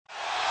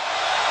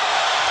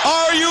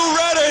Are you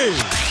ready?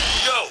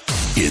 Go!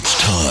 It's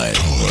time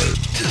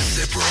to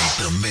separate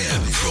the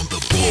men from the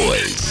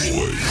boys.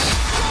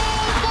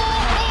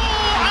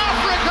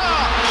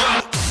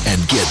 Africa!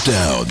 And get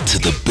down to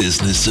the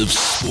business of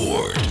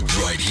sport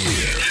right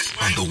here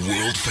on the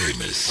world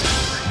famous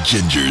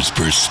Ginger's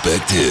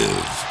Perspective.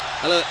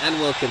 Hello and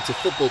welcome to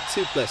Football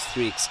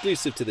 2+3,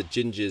 exclusive to the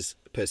Ginger's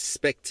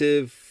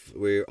Perspective.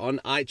 We're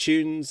on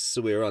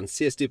iTunes, we're on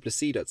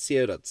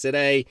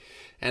csduplessis.co.za,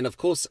 and of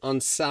course on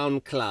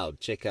SoundCloud.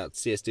 Check out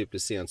CS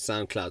Duplessis on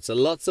SoundCloud. So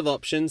lots of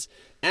options,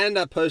 and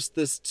I post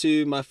this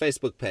to my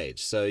Facebook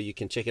page, so you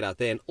can check it out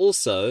there. And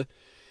also,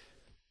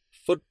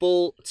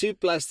 Football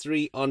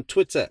 2+3 on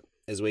Twitter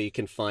is where you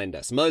can find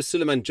us. Mo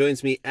Suleiman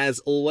joins me as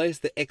always,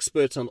 the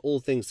expert on all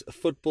things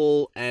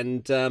football.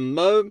 And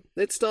Mo,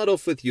 let's start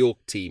off with your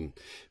team.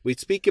 We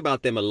speak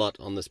about them a lot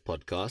on this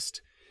podcast.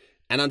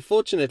 And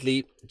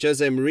unfortunately,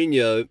 Jose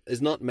Mourinho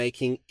is not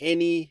making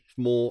any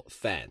more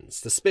fans.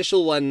 The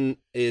special one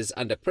is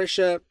under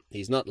pressure.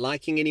 He's not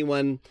liking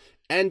anyone.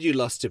 And you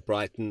lost to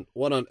Brighton.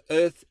 What on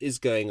earth is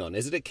going on?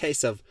 Is it a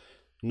case of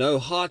no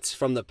heart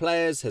from the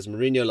players? Has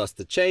Mourinho lost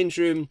the change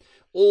room?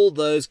 All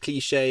those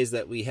cliches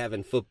that we have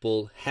in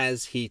football,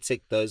 has he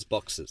ticked those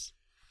boxes?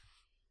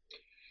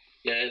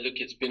 Yeah, look,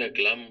 it's been a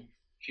glum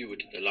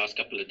feud the last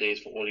couple of days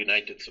for all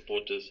United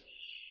supporters.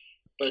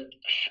 But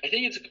I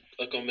think it's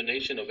a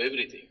combination of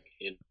everything.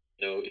 You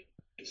know,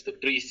 it's the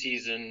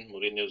pre-season.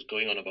 Mourinho's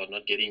going on about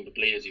not getting the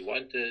players he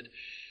wanted.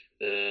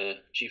 The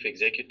chief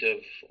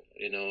executive,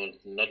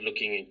 not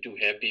looking too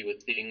happy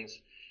with things.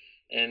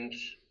 And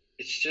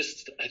it's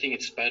just, I think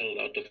it's spiraled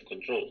out of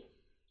control.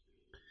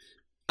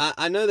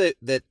 I know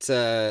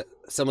that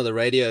some of the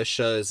radio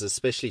shows,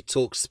 especially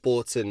Talk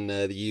Sport in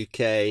the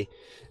UK,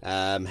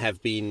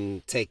 have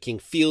been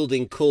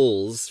fielding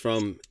calls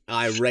from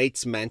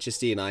irate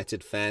Manchester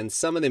United fans,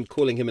 some of them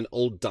calling him an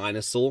old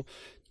dinosaur.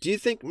 Do you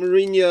think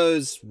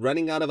Mourinho's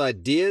running out of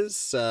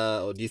ideas,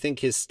 or do you think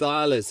his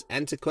style is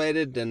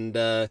antiquated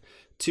and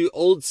too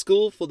old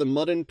school for the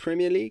modern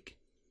Premier League?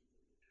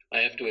 I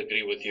have to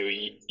agree with you.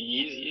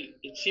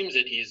 It seems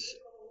that he's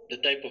the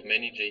type of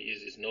manager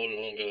is no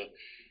longer.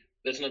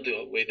 That's not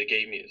the way the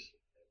game is.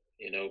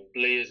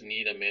 Players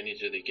need a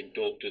manager they can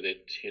talk to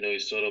that,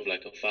 is sort of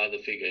like a father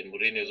figure. And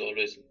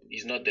Mourinho's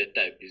he's not that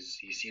type.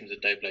 He seems the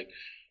type like,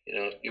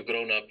 you're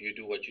grown up, you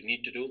do what you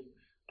need to do.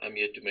 I'm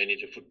here to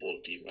manage a football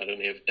team. I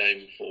don't have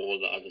time for all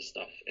the other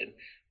stuff. And,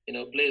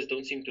 players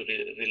don't seem to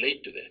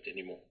relate to that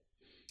anymore.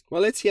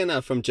 Well, let's hear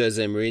now from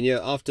Jose Mourinho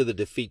after the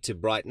defeat to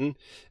Brighton.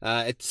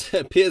 It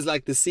appears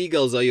like the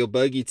Seagulls are your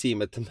bogey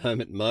team at the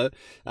moment, Mo.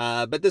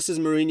 But this is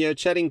Mourinho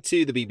chatting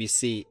to the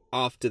BBC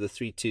after the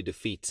 3-2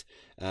 defeat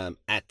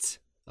at,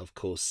 of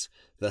course,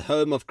 the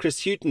home of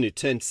Chris Hughton, who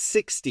turned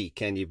 60,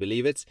 can you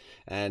believe it?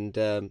 And,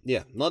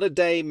 not a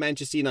day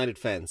Manchester United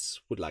fans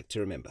would like to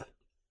remember.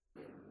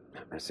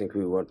 I think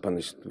we were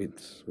punished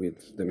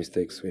with the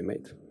mistakes we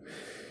made.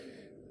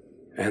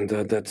 And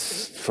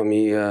that's, for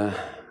me,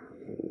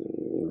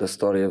 the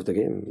story of the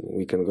game.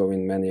 We can go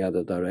in many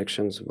other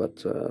directions, but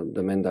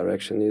the main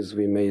direction is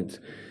we made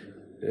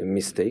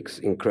mistakes,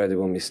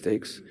 incredible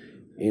mistakes,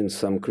 in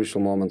some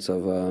crucial moments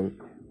of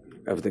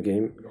the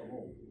game,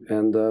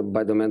 and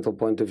by the mental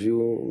point of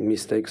view,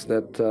 mistakes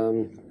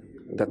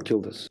that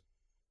killed us.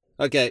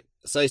 Okay,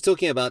 so he's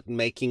talking about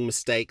making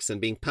mistakes and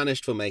being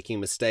punished for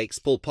making mistakes.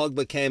 Paul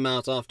Pogba came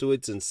out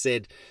afterwards and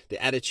said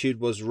the attitude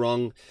was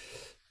wrong.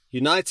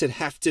 United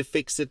have to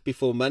fix it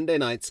before Monday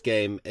night's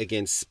game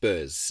against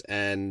Spurs.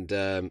 And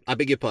I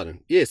beg your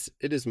pardon. Yes,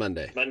 it is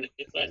Monday.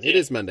 It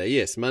is Monday,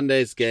 yes.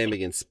 Monday's game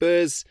against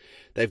Spurs.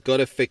 They've got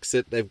to fix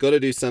it. They've got to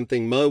do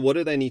something. Mo, what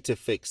do they need to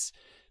fix?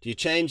 Do you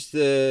change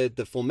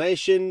the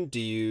formation? Do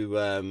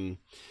you...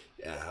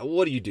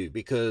 what do you do?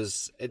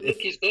 Because... Look,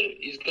 he's got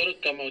to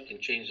come out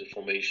and change the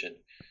formation.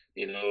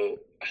 I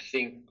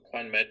think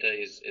Juan Mata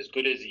is as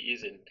good as he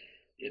is and,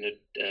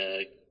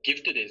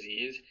 gifted as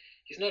he is.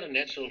 He's not a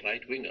natural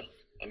right winger.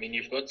 I mean,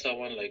 you've got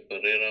someone like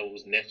Pereira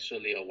who's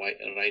naturally a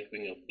right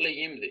winger. Play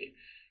him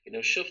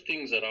there. Shift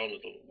things around a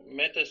little.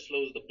 Mata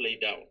slows the play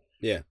down.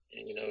 Yeah.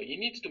 And, he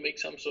needs to make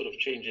some sort of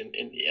change. And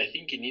I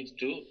think he needs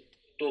to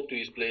talk to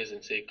his players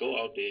and say,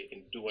 go out there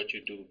and do what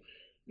you do.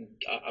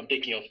 I'm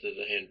taking off the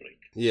handbrake.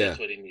 Yeah. That's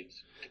what he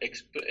needs.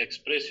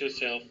 Express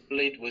yourself,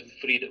 play it with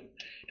freedom.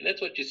 And that's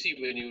what you see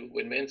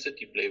when Man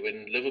City play,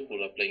 when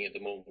Liverpool are playing at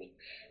the moment.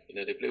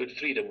 They play with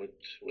freedom, with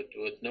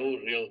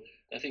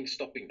nothing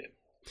stopping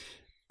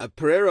them.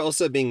 Pereira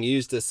also being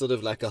used as sort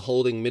of like a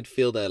holding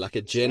midfielder, like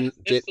a game.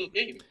 It's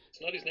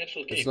not his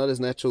natural game. It's not his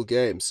natural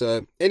game.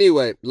 So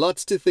anyway,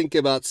 lots to think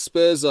about.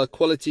 Spurs are a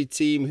quality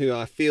team who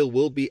I feel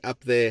will be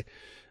up there,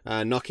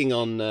 knocking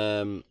on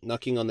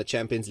the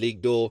Champions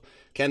League door.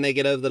 Can they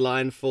get over the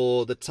line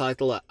for the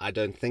title? I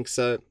don't think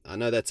so. I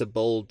know that's a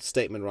bold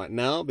statement right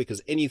now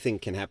because anything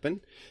can happen,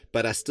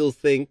 but I still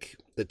think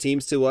the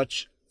teams to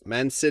watch,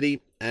 Man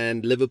City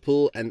and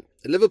Liverpool in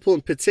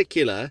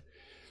particular,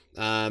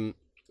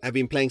 have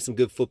been playing some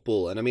good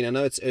football. And I mean, I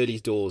know it's early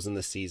doors in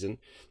the season,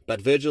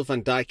 but Virgil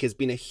van Dijk has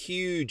been a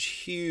huge,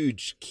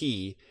 huge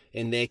key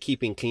in there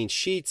keeping clean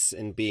sheets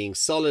and being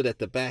solid at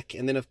the back.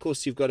 And then, of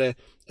course, you've got a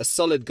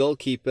solid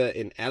goalkeeper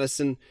in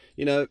Alisson.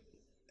 You know,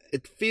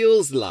 it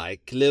feels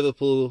like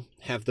Liverpool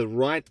have the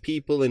right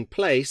people in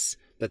place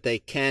that they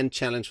can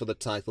challenge for the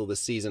title this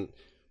season.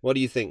 What do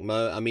you think,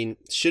 Mo? I mean,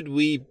 should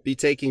we be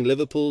taking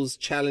Liverpool's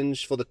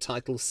challenge for the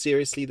title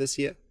seriously this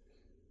year?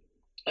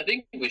 I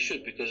think we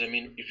should, because, I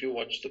mean, if you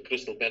watch the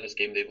Crystal Palace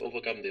game, they've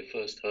overcome their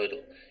first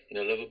hurdle. You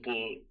know,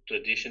 Liverpool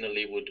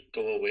traditionally would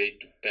go away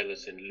to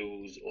Palace and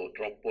lose or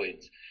drop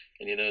points.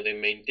 And, you know, they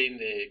maintained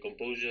their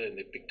composure and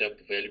they picked up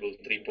valuable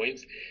 3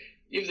 points.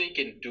 If they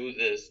can do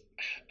this,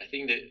 I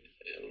think that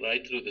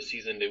right through the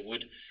season they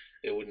would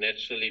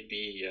naturally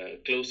be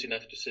close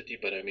enough to City.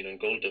 But, I mean, on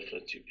goal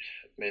difference,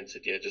 Man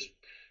City are just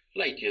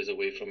light years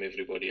away from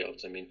everybody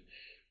else. I mean,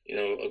 you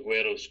know,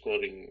 Aguero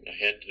scoring a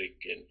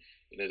hat-trick, and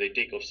you know, they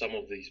take off some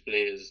of these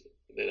players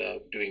that are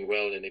doing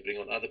well and they bring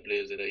on other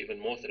players that are even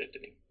more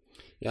threatening.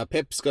 Yeah,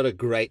 Pep's got a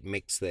great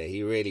mix there.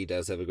 He really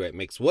does have a great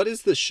mix. What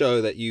is the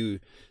show that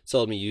you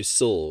told me you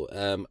saw,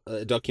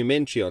 a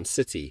documentary on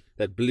City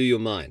that blew your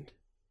mind?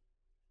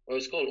 Well,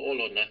 it's called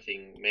All or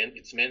Nothing.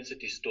 It's Man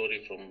City's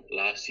story from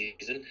last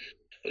season.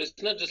 But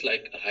it's not just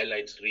like a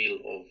highlights reel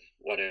of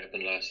what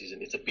happened last season.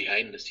 It's a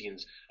behind the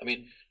scenes. I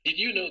mean, did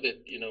you know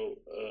that, you know,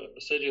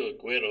 Sergio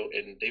Aguero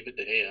and David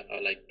De Gea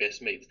are like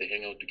best mates? They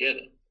hang out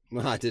together.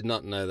 Well, I did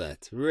not know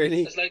that.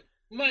 Really? It's like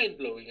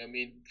mind-blowing. I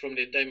mean, from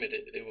their time,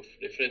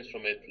 they're friends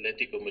from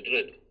Atletico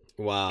Madrid.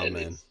 Wow, and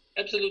man. It's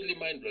absolutely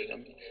mind-blowing. I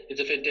mean,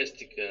 it's a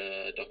fantastic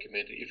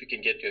documentary. If you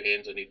can get your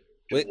hands on it,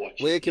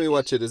 where can we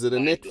watch it? Is it a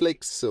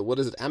Netflix or what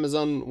is it?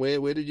 Amazon?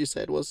 Where did you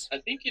say it was? I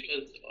think it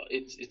was.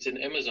 It's an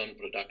Amazon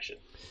production.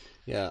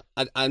 Yeah,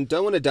 I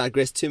don't want to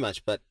digress too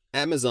much, but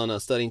Amazon are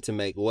starting to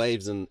make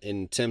waves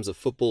in terms of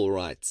football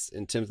rights,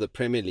 in terms of the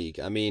Premier League.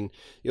 I mean,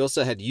 you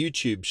also had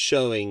YouTube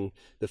showing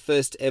the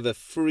first ever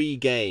free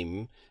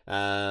game.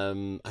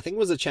 I think it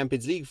was a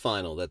Champions League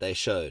final that they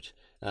showed.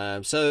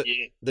 So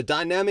yeah. The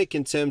dynamic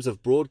in terms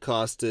of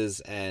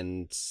broadcasters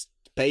and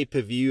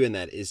pay-per-view and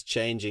that is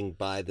changing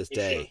by this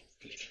day.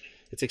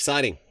 It's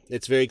exciting.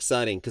 It's very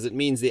exciting because it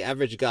means the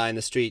average guy in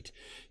the street,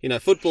 you know,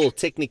 football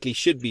technically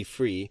should be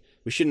free.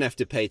 We shouldn't have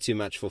to pay too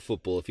much for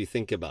football if you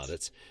think about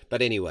it.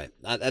 But anyway,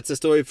 that's a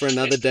story for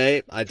another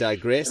day. I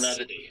digress.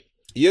 Another day.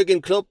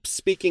 Jurgen Klopp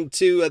speaking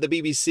to the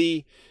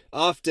BBC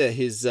after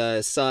his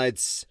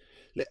side's...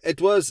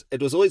 It was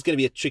always going to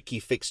be a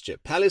tricky fixture.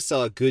 Palace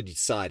are a good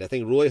side. I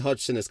think Roy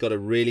Hodgson has got a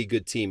really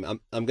good team.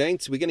 We're going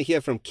to hear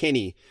from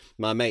Kenny,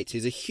 my mate,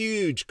 who's a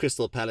huge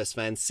Crystal Palace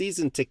fan,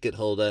 season ticket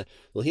holder.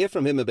 We'll hear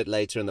from him a bit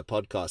later in the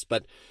podcast.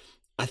 But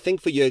I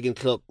think for Jurgen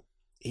Klopp,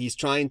 he's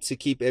trying to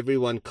keep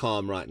everyone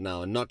calm right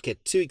now and not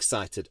get too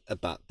excited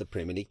about the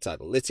Premier League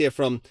title. Let's hear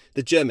from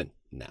the German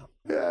now.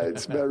 Yeah,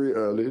 it's very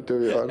early, to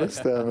be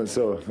honest.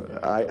 So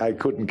I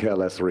couldn't care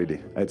less, really.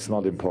 It's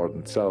not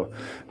important. So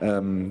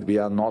we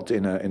are not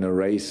in a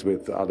race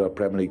with other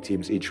Premier League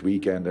teams each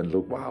weekend and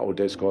look, wow,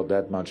 they scored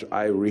that much.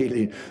 I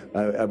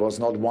was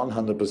not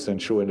 100%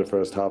 sure in the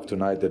first half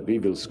tonight that we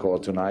will score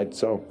tonight.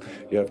 So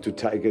you have to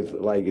take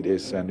it like it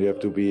is, and you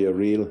have to be a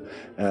real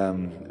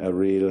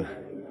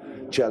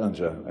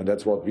challenger, and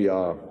that's what we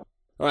are.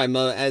 All right,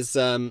 Mo, as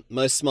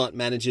most smart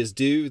managers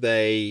do,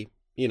 they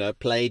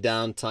play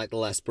down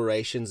title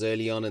aspirations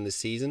early on in the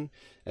season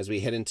as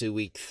we head into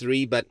week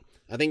 3. But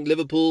I think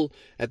Liverpool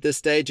at this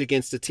stage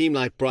against a team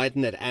like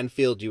Brighton at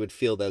Anfield, you would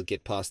feel they'll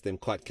get past them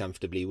quite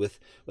comfortably with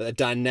a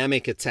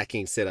dynamic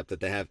attacking setup that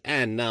they have,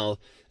 and now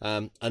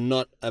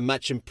a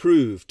much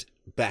improved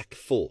back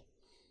four.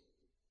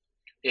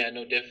 Yeah,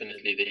 no,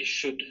 definitely they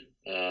should.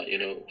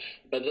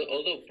 But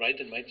although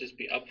Brighton might just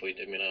be up for it,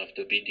 I mean,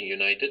 after beating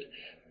United,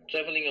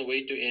 travelling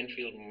away to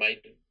Anfield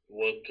might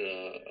work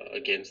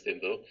against them,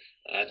 though.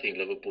 I think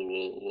Liverpool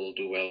will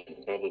do well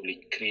and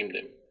probably cream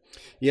them.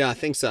 Yeah, I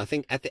think so. I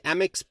think at the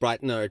Amex,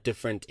 Brighton are a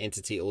different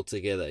entity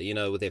altogether,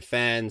 with their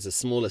fans, a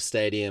smaller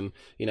stadium,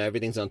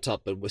 everything's on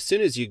top. But as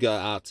soon as you go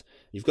out,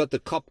 you've got the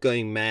cop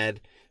going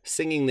mad,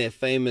 singing their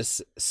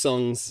famous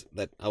songs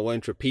that I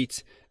won't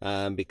repeat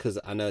because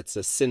I know it's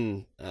a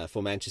sin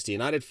for Manchester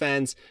United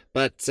fans.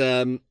 But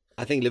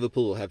I think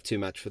Liverpool will have too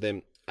much for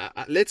them.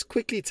 Let's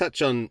quickly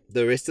touch on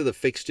the rest of the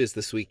fixtures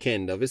this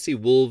weekend. Obviously,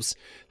 Wolves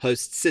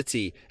host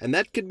City, and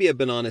that could be a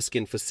banana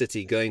skin for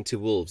City going to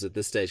Wolves at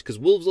this stage, because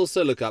Wolves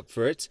also look up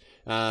for it.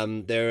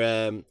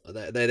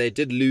 They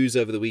did lose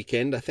over the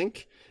weekend, I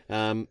think,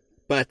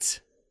 but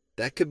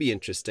that could be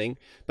interesting.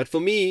 But for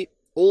me,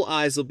 all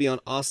eyes will be on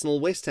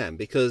Arsenal-West Ham,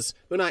 because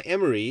Unai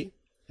Emery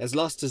has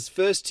lost his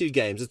first 2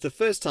 games. It's the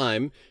first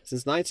time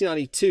since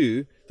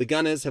 1992 the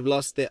Gunners have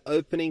lost their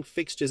opening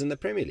fixtures in the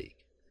Premier League.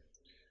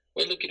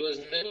 Well, look, it was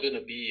never going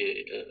to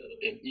be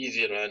an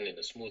easy run and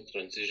a smooth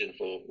transition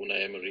for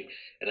Unai Emery.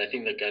 And I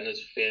think the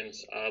Gunners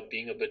fans are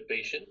being a bit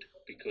patient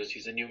because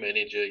he's a new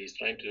manager. He's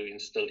trying to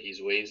instill his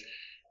ways.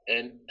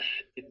 And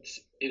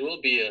it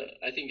will be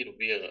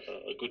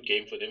a good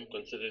game for them,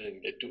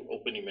 considering the 2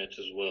 opening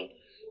matches were,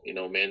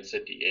 Man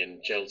City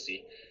and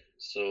Chelsea.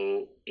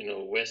 So,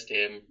 West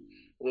Ham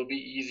will be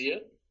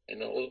easier.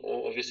 And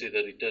obviously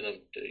the return of,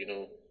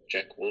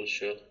 Jack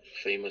Wilshere,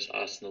 famous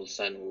Arsenal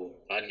son who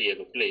hardly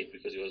ever played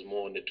because he was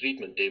more on the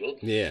treatment table.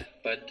 Yeah.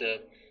 But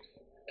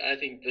I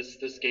think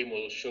this game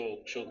will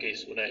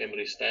showcase Unai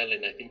Emery's style,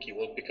 and I think he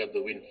will pick up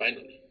the win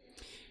finally.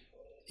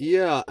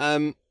 Yeah,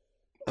 I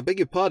beg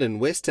your pardon.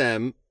 West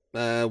Ham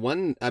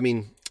won. I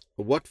mean,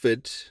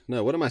 Watford.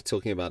 No, what am I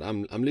talking about?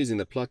 I'm losing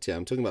the plot here.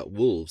 I'm talking about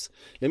Wolves.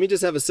 Let me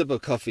just have a sip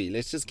of coffee.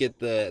 Let's just get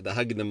the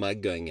hug in the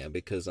mug going here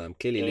because I'm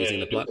clearly losing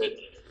the plot. You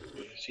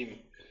seem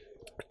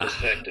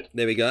distracted.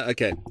 There we go.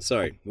 Okay,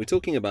 sorry. We're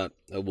talking about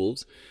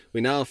Wolves.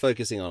 We're now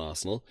focusing on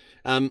Arsenal.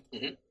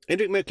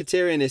 Hendrik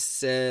Mkhitaryan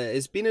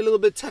has been a little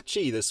bit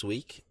touchy this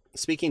week.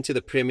 Speaking to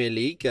the Premier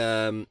League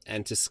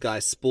and to Sky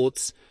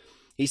Sports,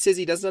 he says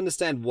he doesn't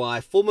understand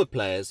why former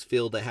players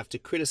feel they have to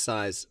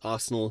criticise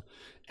Arsenal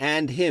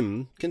and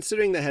him,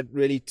 considering they had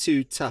really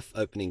two tough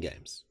opening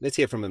games. Let's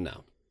hear from him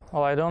now.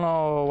 Well, I don't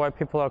know why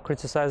people are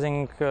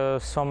criticizing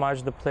so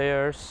much the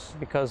players,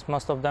 because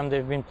most of them,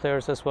 they've been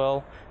players as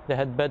well. They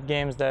had bad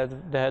games, they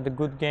had the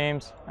good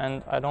games,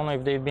 and I don't know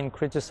if they've been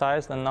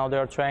criticized and now they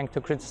are trying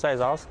to criticize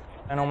us.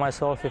 I know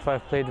myself if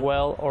I've played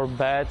well or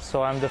bad,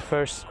 so I'm the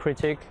first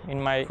critic in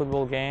my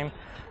football game,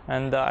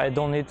 and I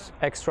don't need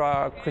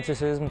extra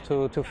criticism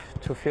to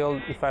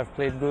feel if I've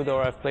played good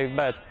or I've played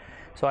bad.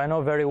 So I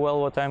know very well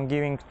what I'm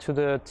giving to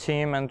the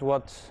team and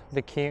what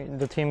the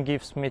team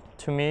gives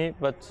to me,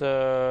 but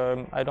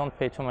I don't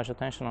pay too much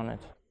attention on it.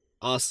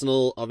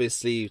 Arsenal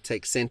obviously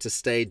take centre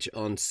stage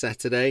on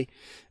Saturday.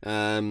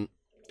 Then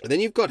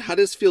you've got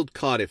Huddersfield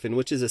Cardiff, in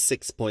which is a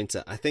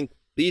 6-pointer. I think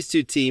these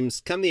two teams,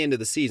 come the end of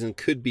the season,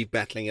 could be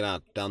battling it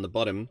out down the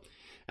bottom.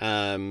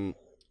 And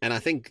I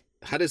think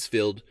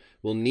Huddersfield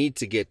will need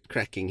to get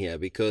cracking here,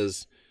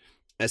 because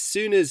as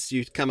soon as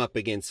you come up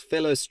against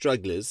fellow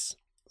strugglers,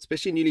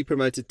 especially newly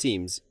promoted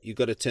teams, you've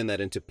got to turn that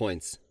into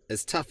points,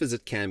 as tough as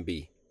it can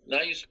be.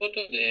 Now you spot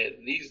on there.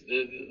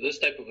 This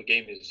type of a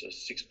game is a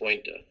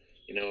 6-pointer.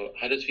 You know,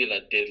 Huddersfield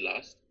are dead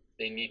last.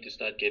 They need to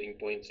start getting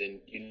points, and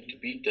you need to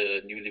beat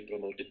the newly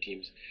promoted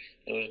teams.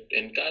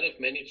 And Cardiff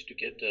managed to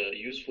get a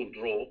useful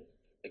draw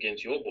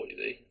against your boys,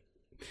 eh?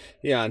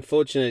 Yeah,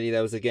 unfortunately,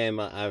 that was a game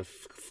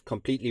I've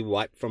completely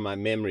wiped from my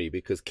memory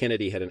because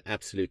Kennedy had an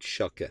absolute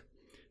shocker.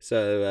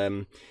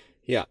 So,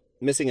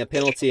 missing a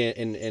penalty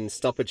in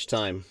stoppage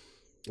time.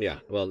 Yeah,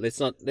 well, let's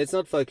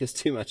not focus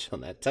too much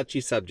on that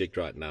touchy subject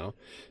right now.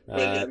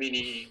 Well, I mean,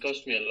 he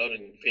cost me a lot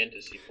in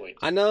fantasy points.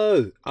 I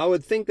know. I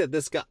would think that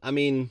this guy. I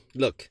mean,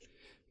 look,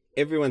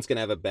 everyone's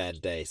gonna have a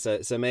bad day, so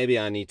maybe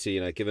I need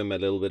to give him a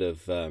little bit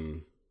of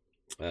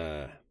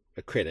a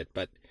credit,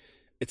 but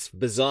it's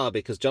bizarre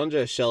because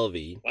Jonjo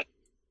Shelvey.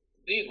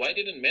 Why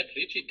didn't Matt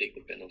Ritchie take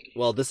the penalty?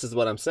 Well, this is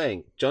what I'm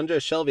saying. Jonjo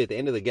Shelvey at the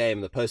end of the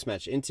game, the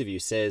post-match interview,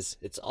 says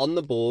it's on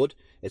the board.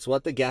 It's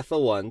what the gaffer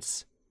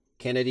wants.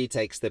 Kennedy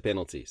takes the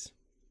penalties.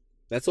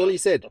 That's all he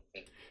said.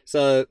 Okay.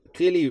 So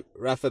clearly,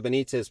 Rafa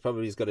Benitez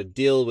probably has got to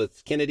deal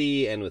with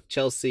Kennedy and with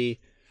Chelsea.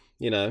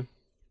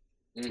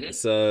 Mm-hmm.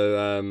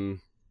 So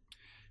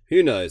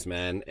who knows,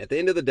 man? At the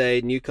end of the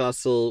day,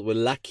 Newcastle were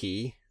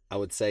lucky, I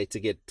would say, to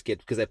get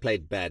because they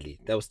played badly.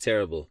 That was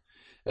terrible.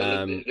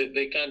 Well,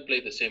 they can't play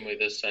the same way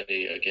this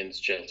Sunday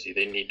against Chelsea.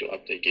 They need to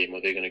up their game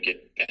or they're going to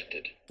get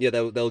battered. Yeah,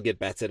 they'll get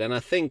battered. And I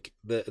think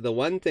the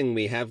one thing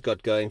we have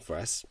got going for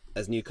us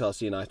as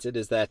Newcastle United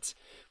is that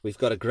we've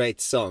got a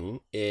great song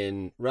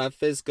in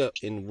Rafa's got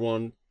in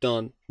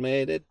Rondon,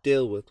 made a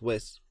deal with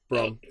West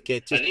Brom.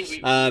 Get you.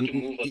 I think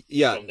we need to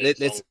move on from that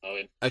song now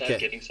and start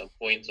getting some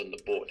points on the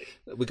board.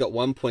 We got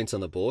 1 point on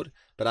the board,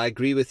 but I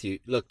agree with you.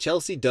 Look,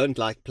 Chelsea don't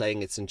like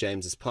playing at St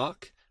James's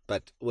Park.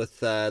 But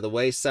with the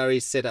way Surrey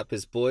set up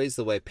his boys,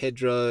 the way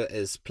Pedro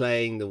is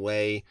playing, the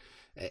way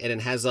Eden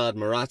Hazard,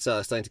 Morata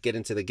are starting to get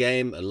into the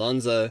game,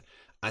 Alonso,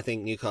 I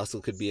think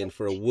Newcastle could be in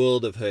for a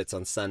world of hurts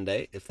on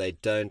Sunday if they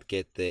don't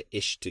get their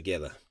ish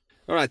together.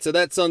 All right, so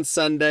that's on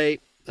Sunday.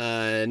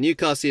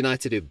 Newcastle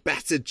United, who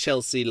battered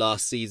Chelsea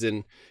last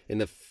season in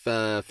the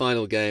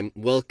final game,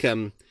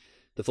 welcome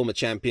the former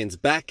champions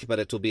back, but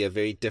it will be a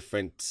very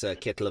different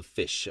kettle of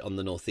fish on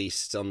the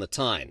northeast on the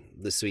Tyne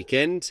this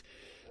weekend.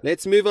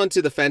 Let's move on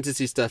to the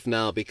fantasy stuff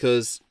now,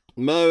 because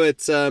Mo,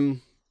 it's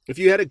if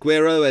you had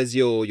Aguero as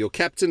your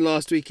captain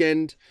last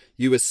weekend,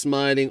 you were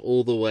smiling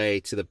all the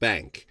way to the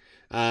bank.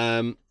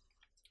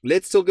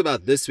 Let's talk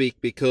about this week,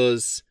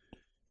 because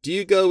do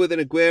you go with an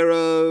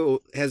Aguero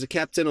as a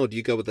captain, or do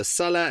you go with a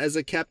Salah as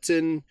a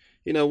captain?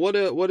 What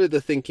are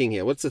the thinking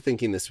here? What's the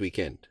thinking this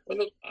weekend? Well,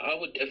 look, I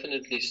would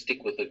definitely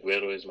stick with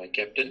Aguero as my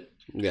captain.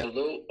 Yeah.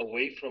 Although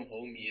away from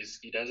home,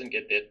 he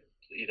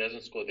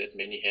doesn't score that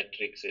many hat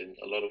tricks and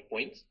a lot of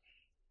points,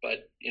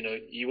 but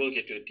he will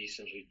get you a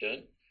decent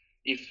return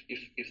if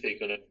they're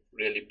gonna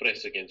really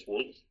press against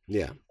Wolves.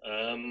 Yeah.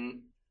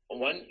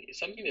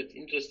 Something that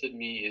interested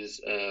me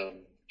is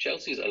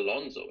Chelsea's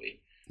Alonso.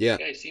 Yeah.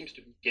 The guy seems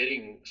to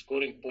be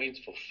scoring points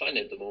for fun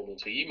at the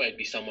moment, so he might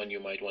be someone you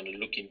might want to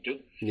look into.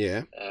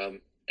 Yeah.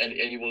 And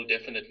he will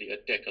definitely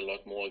attack a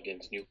lot more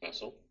against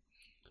Newcastle.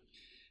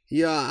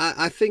 Yeah,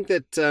 I think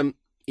that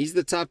he's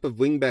the type of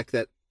wingback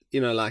that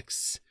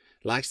likes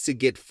likes to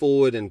get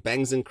forward and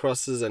bangs and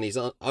crosses, and he's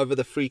over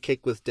the free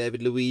kick with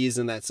David Luiz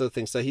and that sort of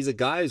thing. So he's a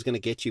guy who's going to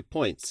get you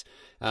points.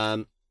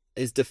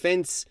 His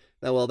defense,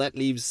 well, that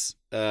leaves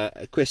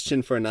a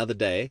question for another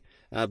day.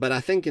 But I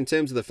think in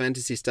terms of the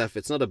fantasy stuff,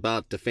 it's not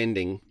about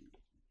defending.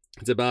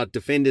 It's about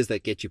defenders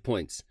that get you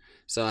points.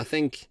 So I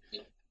think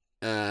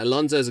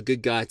Alonso is a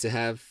good guy to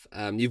have.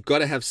 You've got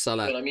to have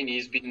Salah. Well, I mean,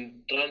 he's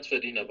been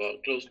transferred in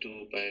about close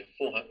to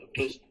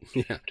 400,000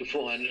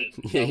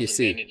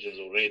 managers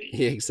already.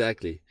 Yeah,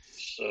 exactly.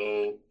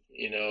 So,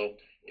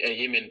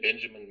 him and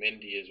Benjamin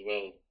Mendy as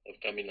well have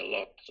come in a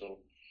lot. So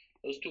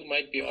those two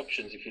might be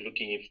options if you're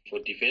looking for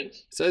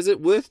defense. So is it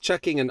worth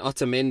chucking an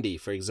Otamendi,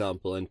 for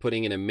example, and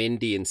putting in a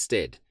Mendy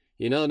instead?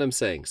 You know what I'm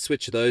saying?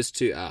 Switch those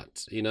two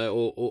out,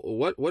 or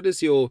what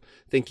is your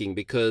thinking?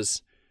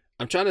 Because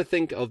I'm trying to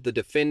think of the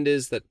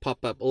defenders that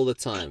pop up all the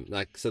time.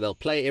 So they'll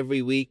play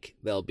every week.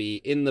 They'll be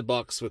in the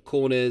box for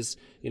corners,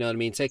 you know what I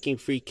mean? Taking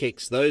free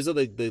kicks. Those are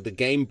the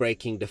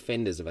game-breaking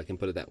defenders, if I can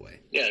put it that way.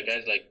 Yeah,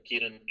 guys like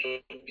Kieran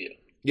Trippier.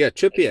 Yeah,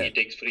 Trippier. He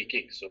takes free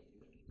kicks, so...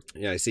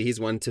 Yeah, see, he's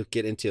one to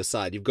get into your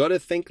side. You've got to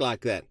think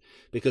like that,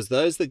 because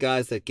those are the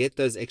guys that get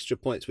those extra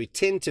points. We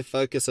tend to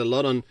focus a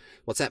lot on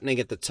what's happening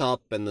at the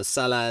top and the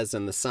Salahs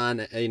and the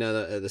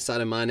the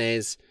Sadio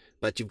Manes.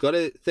 But you've got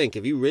to think,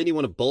 if you really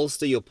want to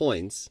bolster your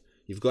points,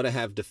 you've got to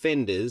have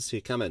defenders who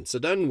come in. So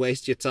don't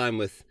waste your time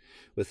with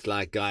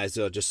like guys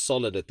who are just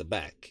solid at the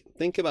back.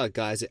 Think about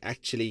guys who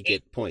actually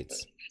get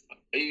points.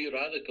 You'd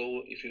rather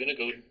go, if you're going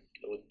to go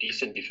with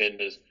decent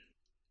defenders,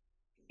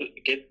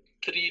 get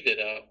 3 that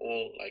are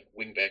all like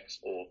wing backs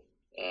or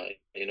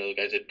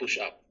guys that push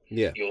up.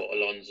 Yeah. Your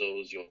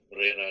Alonsos, your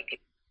Herrera,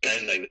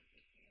 guys like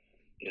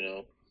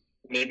that.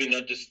 Maybe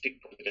not just stick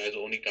with the guys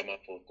who only come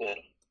up for a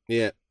quarter.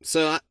 Yeah.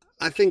 So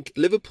I think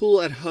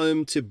Liverpool at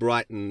home to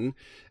Brighton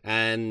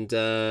and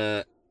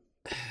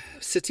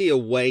City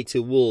away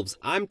to Wolves.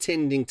 I'm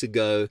tending to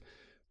go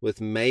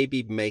with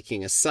maybe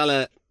making a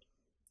Salah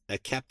a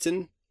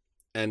captain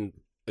and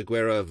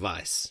Aguero a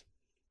vice.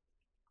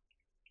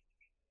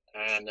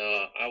 And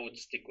I would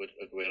stick with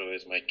Aguero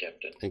as my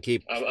captain. And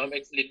keep. I'm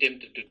actually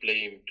tempted to play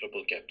him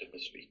triple captain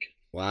this week.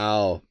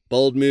 Wow,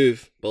 bold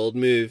move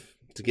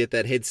to get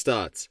that head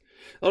start.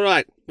 All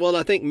right, well,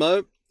 I think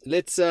Mo,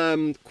 let's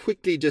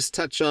quickly just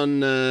touch on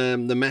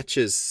the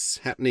matches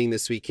happening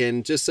this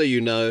weekend. Just so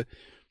you know,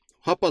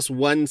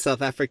 1:30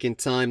 South African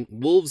time,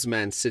 Wolves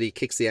Man City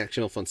kicks the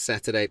action off on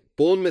Saturday.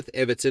 Bournemouth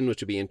Everton,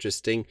 which will be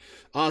interesting.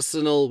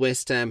 Arsenal,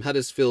 West Ham,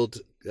 Huddersfield,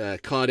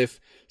 Cardiff,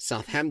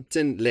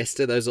 Southampton,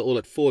 Leicester. Those are all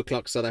at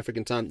 4:00 South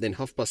African time. Then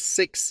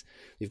 6:30,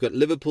 you've got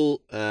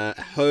Liverpool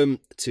home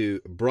to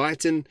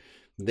Brighton.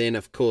 Then,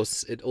 of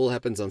course, it all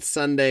happens on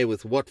Sunday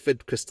with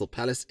Watford, Crystal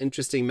Palace.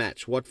 Interesting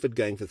match. Watford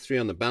going for 3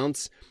 on the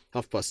bounce.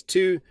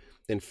 2:30.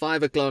 Then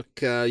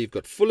 5:00, you've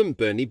got Fulham,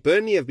 Burnley.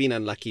 Burnley have been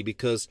unlucky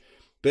because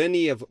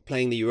Burnley are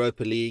playing the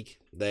Europa League.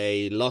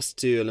 They lost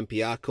to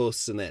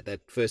Olympiacos in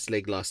that first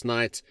leg last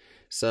night.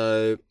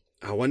 So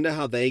I wonder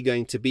how they're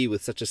going to be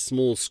with such a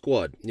small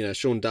squad.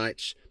 Sean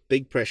Dyche,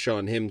 big pressure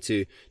on him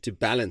to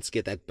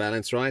get that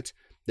balance right.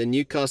 Then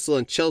Newcastle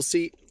and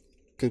Chelsea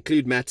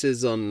conclude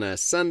matters on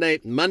Sunday.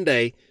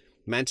 Monday,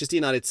 Manchester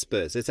United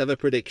Spurs. Let's have a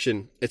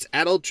prediction. It's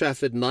at Old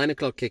Trafford,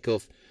 9:00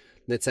 kickoff.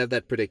 Let's have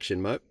that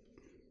prediction, Mo.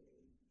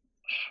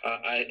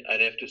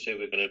 I'd have to say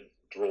we're going to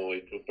draw.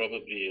 It will probably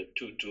be a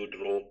 2-2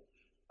 draw.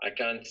 I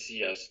can't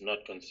see us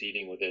not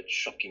conceding with that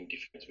shocking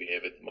defense we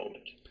have at the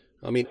moment.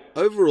 I mean,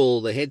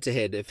 overall, the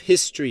head-to-head, if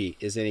history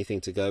is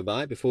anything to go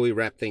by, before we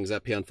wrap things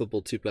up here on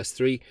Football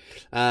 2+3,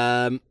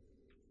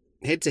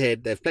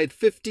 head-to-head, they've played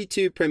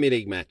 52 Premier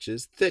League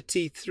matches,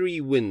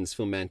 33 wins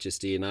for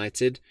Manchester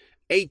United,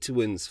 8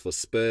 wins for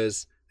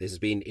Spurs. There's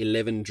been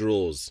 11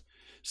 draws.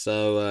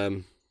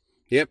 So,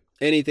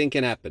 anything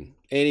can happen.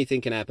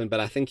 Anything can happen, but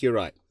I think you're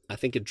right. I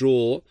think a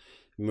draw,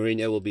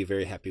 Mourinho will be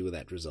very happy with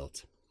that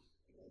result.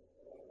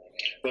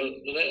 Well,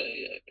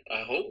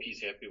 I hope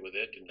he's happy with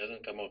it and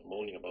doesn't come out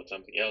moaning about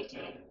something else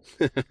now.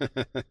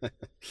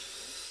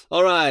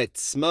 All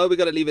right, Mo, we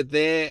got to leave it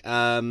there.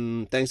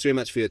 Thanks very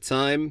much for your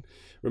time.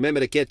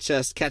 Remember to catch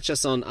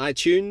us on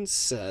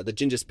iTunes, The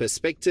Ginger's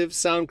Perspective,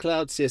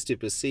 SoundCloud,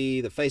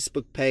 CS2+C, the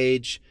Facebook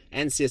page,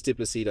 and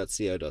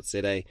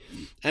cs2+c.co.za.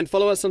 And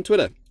follow us on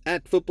Twitter,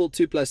 at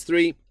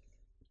Football2+3,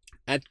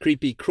 at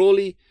Creepy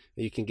Crawley.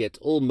 You can get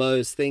all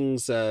Mo's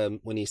things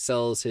when he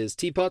sells his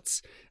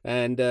teapots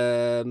and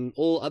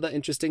all other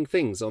interesting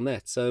things on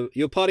that. So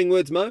your parting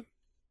words, Mo?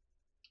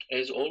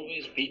 As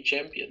always, be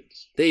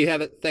champions. There you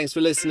have it. Thanks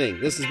for listening.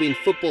 This has been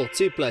Football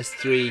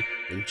 2+3.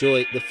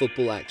 Enjoy the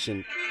football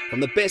action from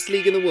the best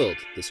league in the world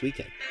this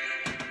weekend.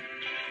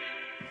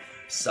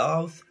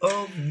 South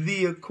of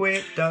the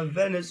equator,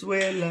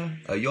 Venezuela,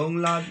 a young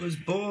lad was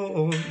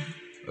born.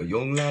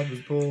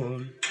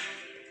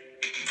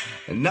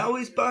 And now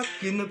he's back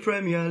in the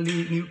Premier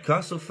League.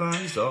 Newcastle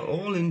fans are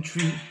all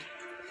intrigued.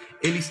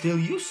 He's still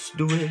used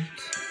to it.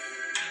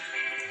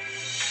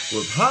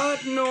 We've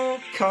had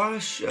no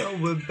cash,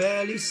 we're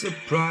barely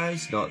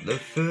surprised. Not the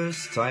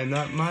first time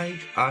that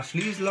Mike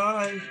Ashley's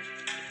lied.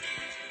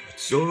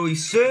 So he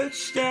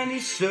searched and he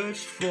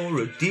searched for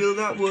a deal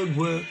that would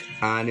work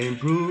and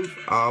improve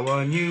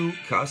our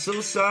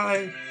Newcastle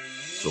side.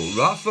 So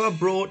Rafa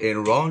brought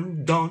in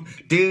Rondon,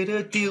 did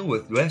a deal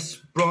with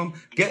West Brom,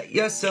 get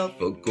yourself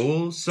a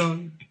goal,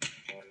 son.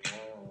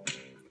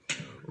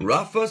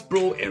 Rafa's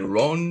brought in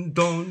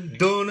Rondon,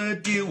 done a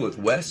deal with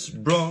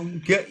West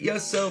Brom, get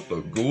yourself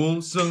a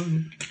goal,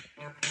 son.